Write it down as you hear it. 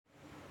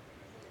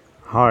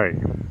Hi,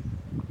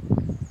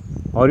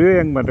 are you a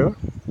young mother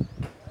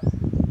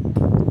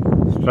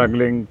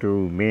struggling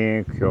to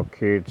make your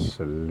kids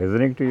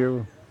listening to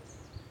you?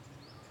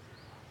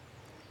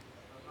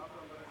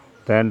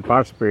 Then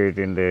participate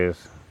in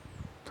this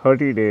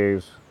 30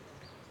 days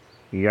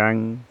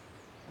young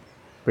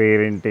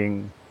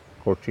parenting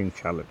coaching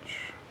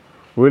challenge.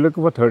 We're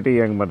looking for 30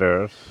 young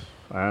mothers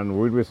and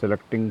we'll be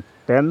selecting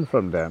 10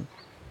 from them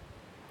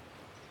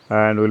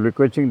and we'll be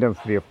coaching them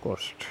free of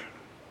cost.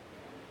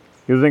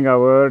 Using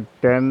our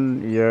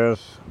 10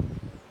 years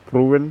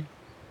proven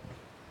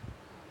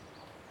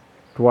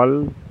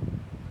 12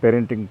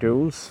 parenting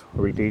tools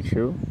we'll teach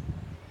you,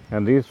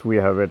 and this we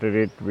have vetted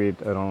it with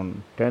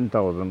around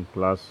 10,000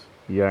 plus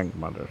young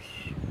mothers.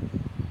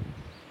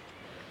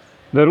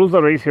 The rules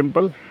are very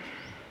simple.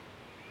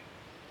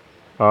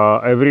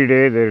 Every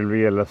day there will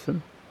be a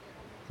lesson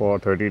for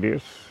 30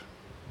 days,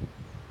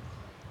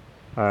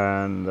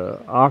 and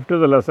after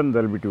the lesson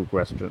there will be two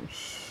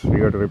questions.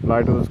 You have to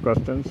reply to those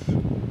questions,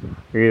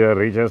 either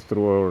reach us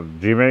through our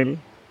Gmail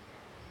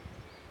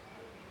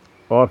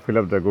or fill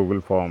up the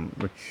Google form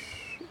which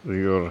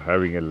you're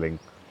having a link.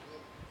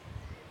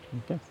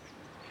 Okay.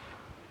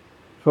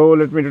 So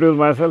let me introduce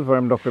myself. I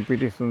am Dr.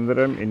 P.T.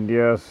 Sundaram,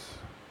 India's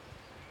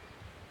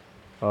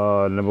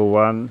number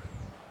one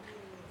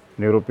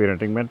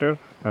neuroparenting mentor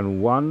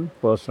and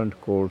 1%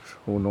 coach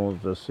who knows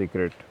the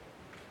secret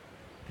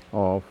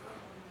of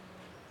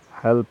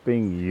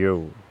helping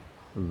you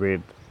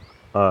with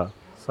a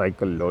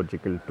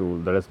psychological tool,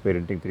 that is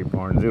Parenting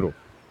 3.0.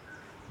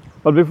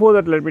 But before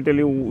that, let me tell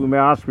you, you may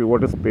ask me,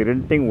 what is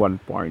Parenting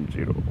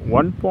 1.0?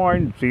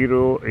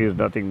 1.0 is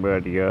nothing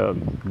but your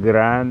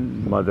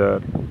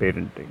grandmother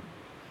parenting.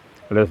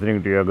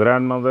 Listening to your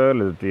grandmother,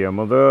 listening to your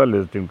mother,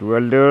 listening to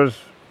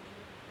elders.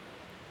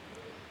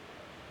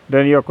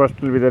 Then your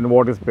question will be, then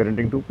what is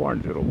Parenting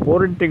 2.0?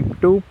 Parenting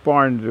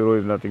 2.0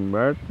 is nothing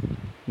but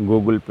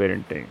Google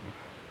parenting.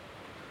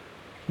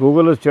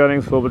 Google is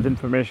sharing so much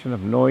information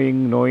of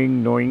knowing.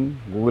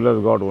 Google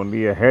has got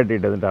only a head, it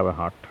doesn't have a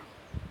heart.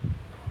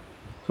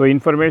 So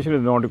information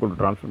is not equal to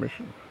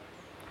transformation.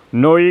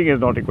 Knowing is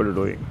not equal to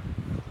doing.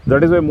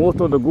 That is why most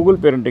of the Google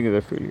parenting is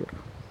a failure.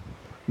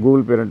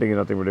 Google parenting is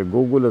nothing but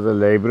Google is a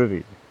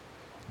library.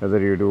 Whether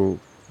you do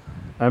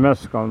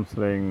MS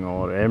counseling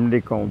or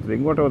MD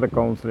counseling, whatever the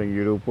counseling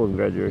you do post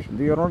graduation,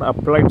 they are not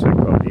applied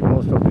psychology.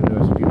 Most of the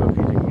universities are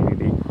teaching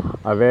only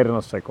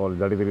awareness psychology.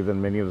 That is the reason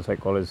many of the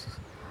psychologists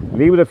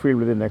leave the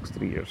field within the next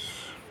 3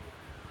 years.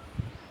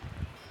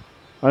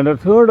 And the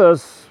third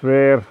is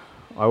where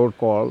I would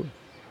call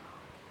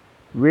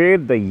where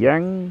the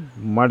young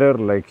mother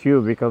like you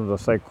becomes a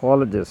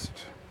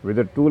psychologist with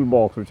a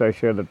toolbox which I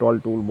share, the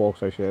 12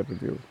 toolbox I share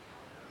with you.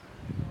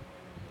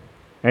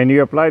 And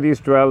you apply these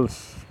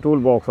 12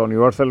 toolbox on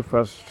yourself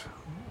first,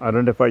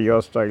 identify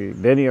your style,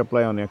 then you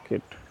apply on your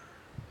kid.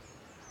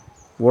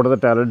 What are the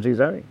talents he's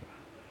having?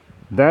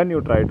 Then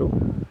you try to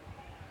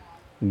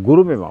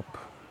groom him up.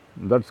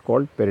 That's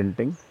called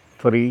Parenting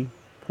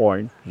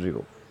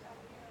 3.0.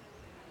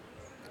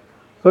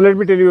 So let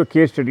me tell you a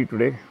case study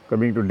today.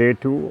 Coming to day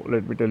 2,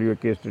 let me tell you a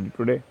case study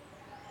today.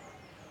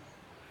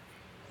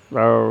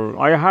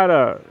 I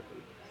had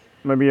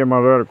maybe a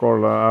mother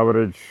called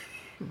average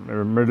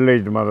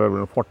middle-aged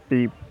mother,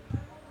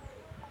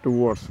 42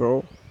 or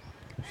so.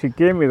 She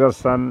came with her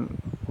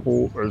son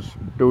who is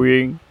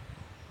doing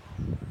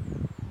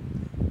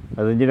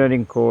an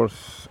engineering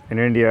course in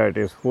India. It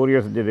is 4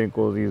 years engineering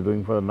course he is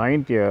doing for the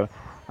 9th year,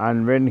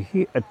 and when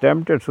he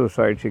attempted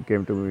suicide, she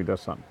came to me with her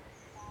son.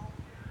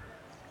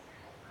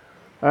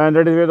 And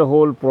that is where the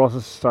whole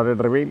process started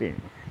revealing.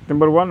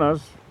 Number one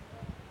is,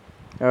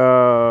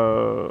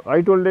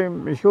 I told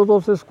him, she was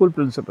also a school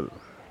principal.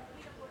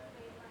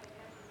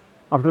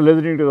 After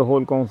listening to the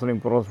whole counseling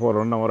process for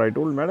 1 hour, I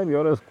told, Madam, you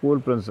are a school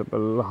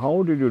principal.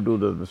 How did you do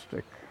this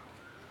mistake?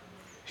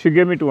 She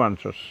gave me two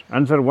answers.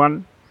 Answer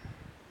one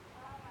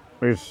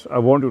is, I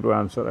want you to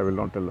answer, I will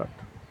not tell that.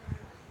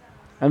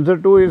 Answer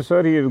two is,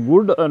 sir, he is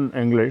good in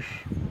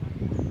English.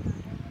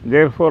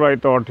 Therefore, I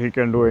thought he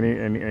can do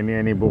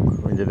any book,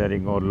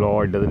 engineering or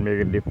law. It doesn't make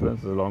a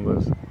difference as long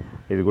as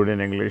he's good in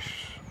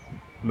English.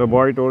 The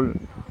boy told,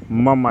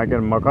 Mom, I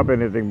can muck up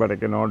anything, but I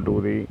cannot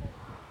do the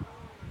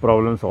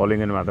problem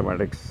solving in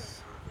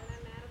mathematics.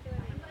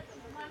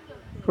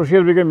 So she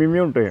has become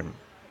immune to him.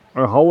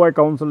 How I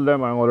counsel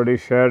them, I already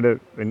shared it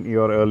in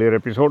your earlier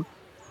episode.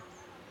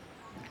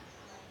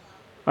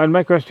 And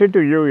my question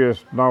to you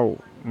is, I've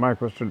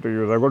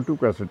got two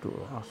questions to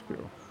ask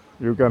you.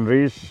 You can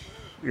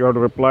you have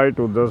to reply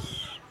to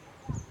this,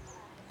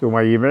 to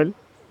my email,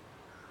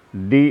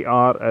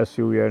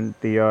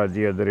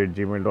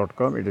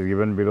 drsuntrg@gmail.com. It is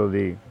given below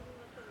the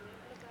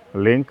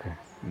link.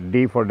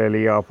 D for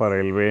Delhi, A for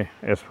Railway,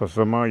 S for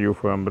Summer, U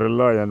for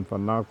Umbrella, N for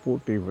Nagpur,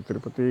 T for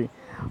Tirupati,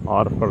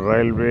 R for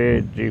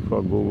Railway, G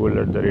for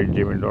Google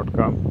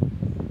 @gmail.com.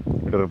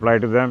 To reply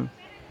to them,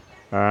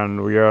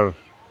 and we are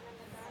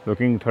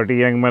looking 30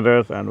 young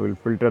mothers and we'll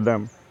filter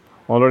them.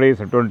 Already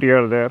 20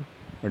 are there,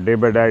 day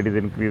by day it is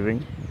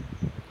increasing.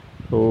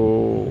 So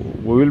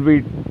we will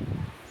be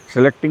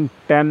selecting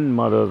 10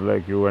 mothers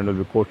like you and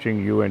will be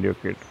coaching you and your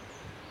kid.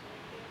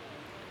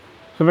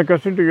 So my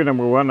question to you,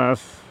 number one,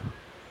 is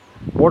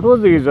what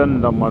was the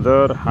reason the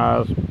mother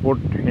has put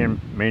him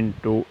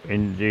into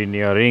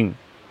engineering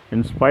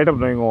in spite of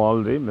knowing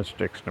all the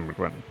mistakes? Number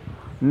one.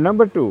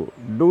 Number two,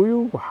 do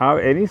you have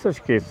any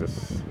such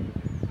cases,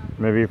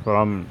 maybe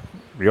from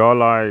your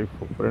life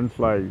or friend's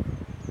life?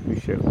 We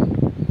share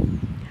that.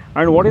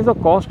 And what is the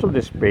cost of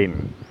this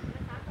pain?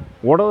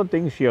 What are the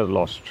things she has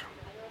lost?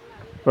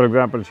 For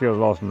example, she has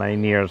lost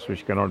 9 years,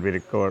 which cannot be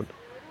recovered.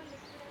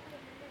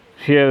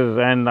 She has,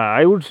 and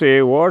I would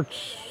say what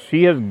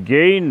she has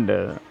gained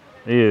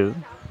is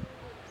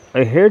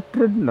a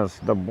hatredness.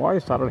 The boy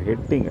started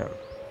hating her,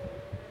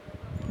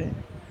 okay?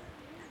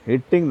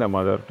 Hating the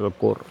mother to the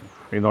core.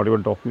 He's not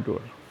even talking to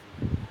her.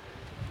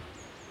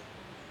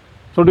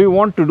 So, do you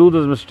want to do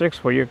these mistakes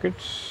for your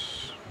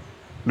kids?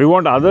 Do you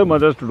want other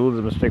mothers to do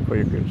this mistake for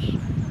your kids?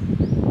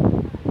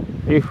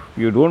 If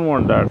you don't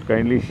want that,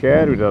 kindly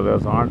share with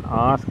others and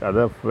ask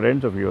other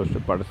friends of yours to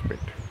participate.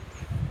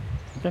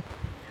 Okay?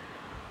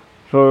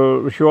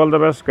 So, wish you all the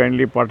best.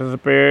 Kindly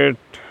participate,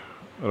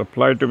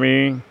 reply to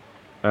me,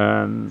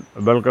 and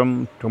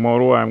welcome.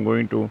 Tomorrow, I am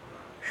going to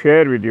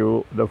share with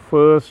you the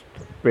first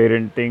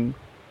parenting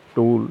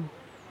tool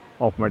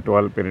of my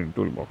 12 parenting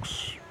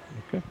toolbox.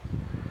 Okay.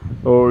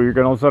 So, you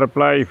can also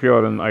reply if you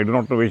are in, I do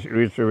not know which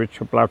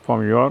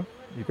platform you are.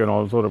 You can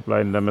also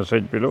reply in the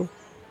message below,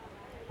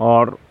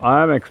 or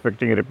I am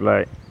expecting a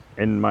reply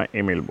in my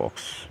email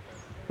box.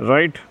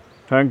 Right?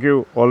 Thank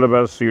you. All the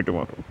best. See you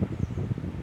tomorrow.